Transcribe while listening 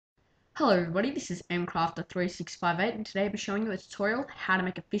Hello everybody, this is thxxxx and today I'll be showing you a tutorial how to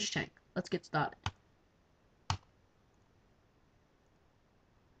make a fish tank. Let's get started.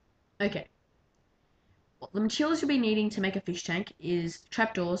 Okay, well, the materials you'll be needing to make a fish tank is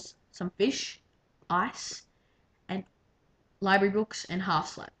trapdoors, some fish, ice, and library books and half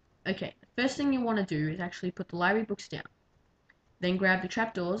slab. Okay, the first thing you want to do is actually put the library books down. Then grab the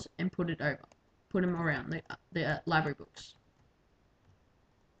trapdoors and put them around the library books.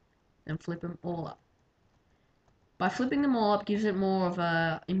 Then flip them all up. By flipping them all up gives it more of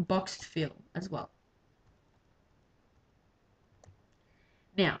a embossed feel as well.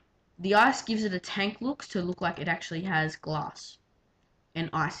 Now, the ice gives it a tank look to look like it actually has glass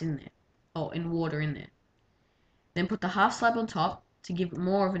and ice in there, or and water in there. Then put the half slab on top to give it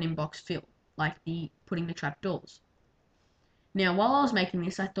more of an embossed feel, like putting the trapdoors. Now, while I was making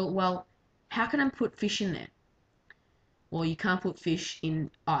this, I thought, well, how can I put fish in there? Well, you can't put fish in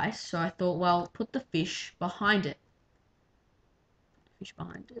ice, so I thought, well, put the fish behind it. Fish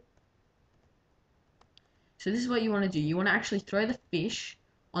behind it. So this is what you want to do. You want to actually throw the fish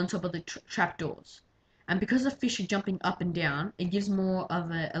on top of the trapdoors. And because the fish are jumping up and down, it gives more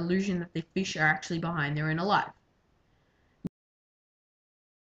of an illusion that the fish are actually behind there and alive.